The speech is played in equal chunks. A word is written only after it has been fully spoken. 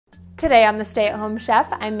Today on the Stay-at-Home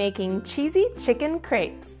Chef, I'm making cheesy chicken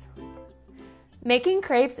crepes. Making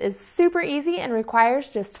crepes is super easy and requires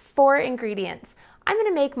just 4 ingredients. I'm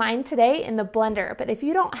gonna make mine today in the blender, but if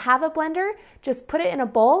you don't have a blender, just put it in a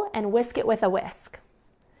bowl and whisk it with a whisk.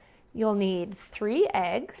 You'll need 3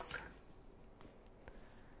 eggs,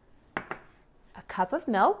 a cup of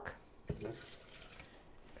milk,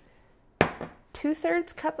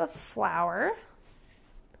 2/3 cup of flour,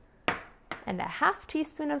 and a 1/2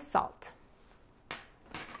 teaspoon of salt.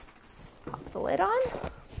 Pop the lid on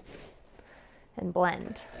and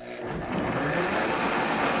blend.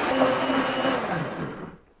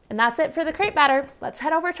 And that's it for the crepe batter. Let's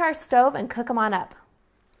head over to our stove and cook them on up.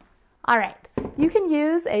 All right, you can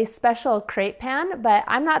use a special crepe pan, but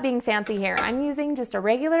I'm not being fancy here. I'm using just a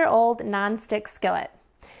regular old nonstick skillet.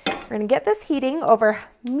 We're gonna get this heating over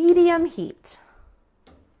medium heat.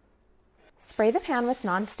 Spray the pan with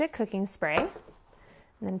nonstick cooking spray, and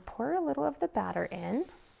then pour a little of the batter in.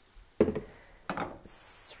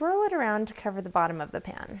 Swirl it around to cover the bottom of the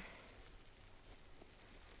pan.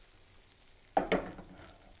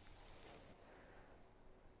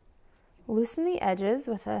 Loosen the edges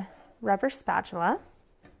with a rubber spatula.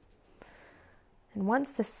 And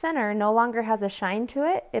once the center no longer has a shine to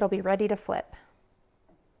it, it'll be ready to flip.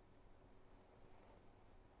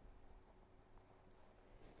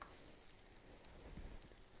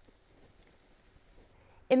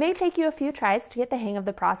 It may take you a few tries to get the hang of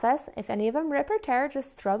the process. If any of them rip or tear,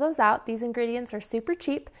 just throw those out. These ingredients are super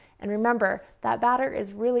cheap. And remember, that batter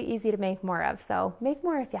is really easy to make more of, so make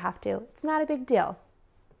more if you have to. It's not a big deal.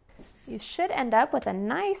 You should end up with a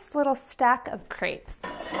nice little stack of crepes.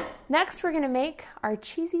 Next, we're gonna make our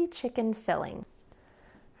cheesy chicken filling.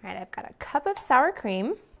 All right, I've got a cup of sour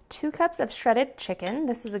cream, 2 cups of shredded chicken.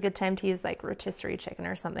 This is a good time to use like rotisserie chicken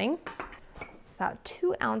or something. About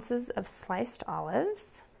 2 ounces of sliced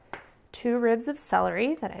olives, 2 ribs of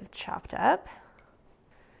celery that I've chopped up,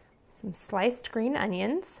 some sliced green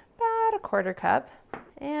onions, about 1/4 cup,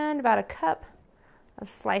 and about 1 cup of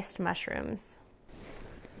sliced mushrooms.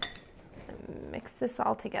 Mix this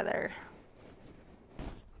all together.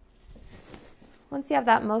 Once you have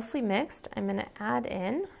that mostly mixed, I'm going to add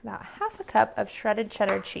in about 1/2 cup of shredded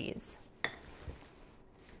cheddar cheese.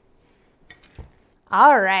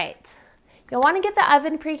 All right. You'll want to get the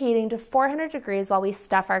oven preheating to 400 degrees while we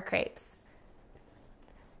stuff our crepes.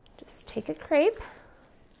 Just take a crepe,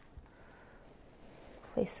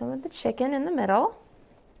 place some of the chicken in the middle,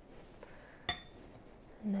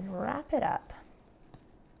 and then wrap it up.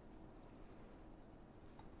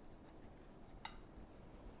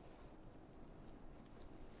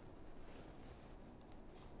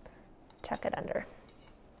 Tuck it under.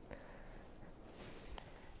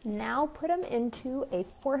 Now put them into a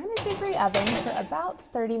 400-degree oven for about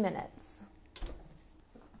 30 minutes.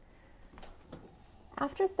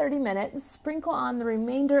 After 30 minutes, sprinkle on the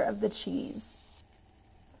remainder of the cheese.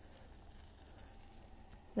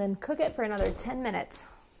 Then cook it for another 10 minutes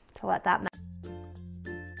to let that melt.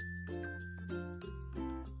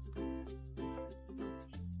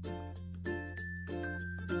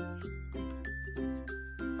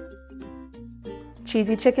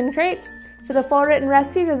 Cheesy chicken crepes. For the full written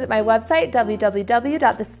recipe, visit my website,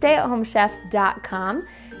 www.thestayathomechef.com.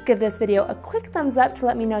 Give this video a quick thumbs up to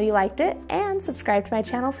let me know you liked it, and subscribe to my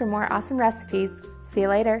channel for more awesome recipes. See you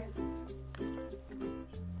later.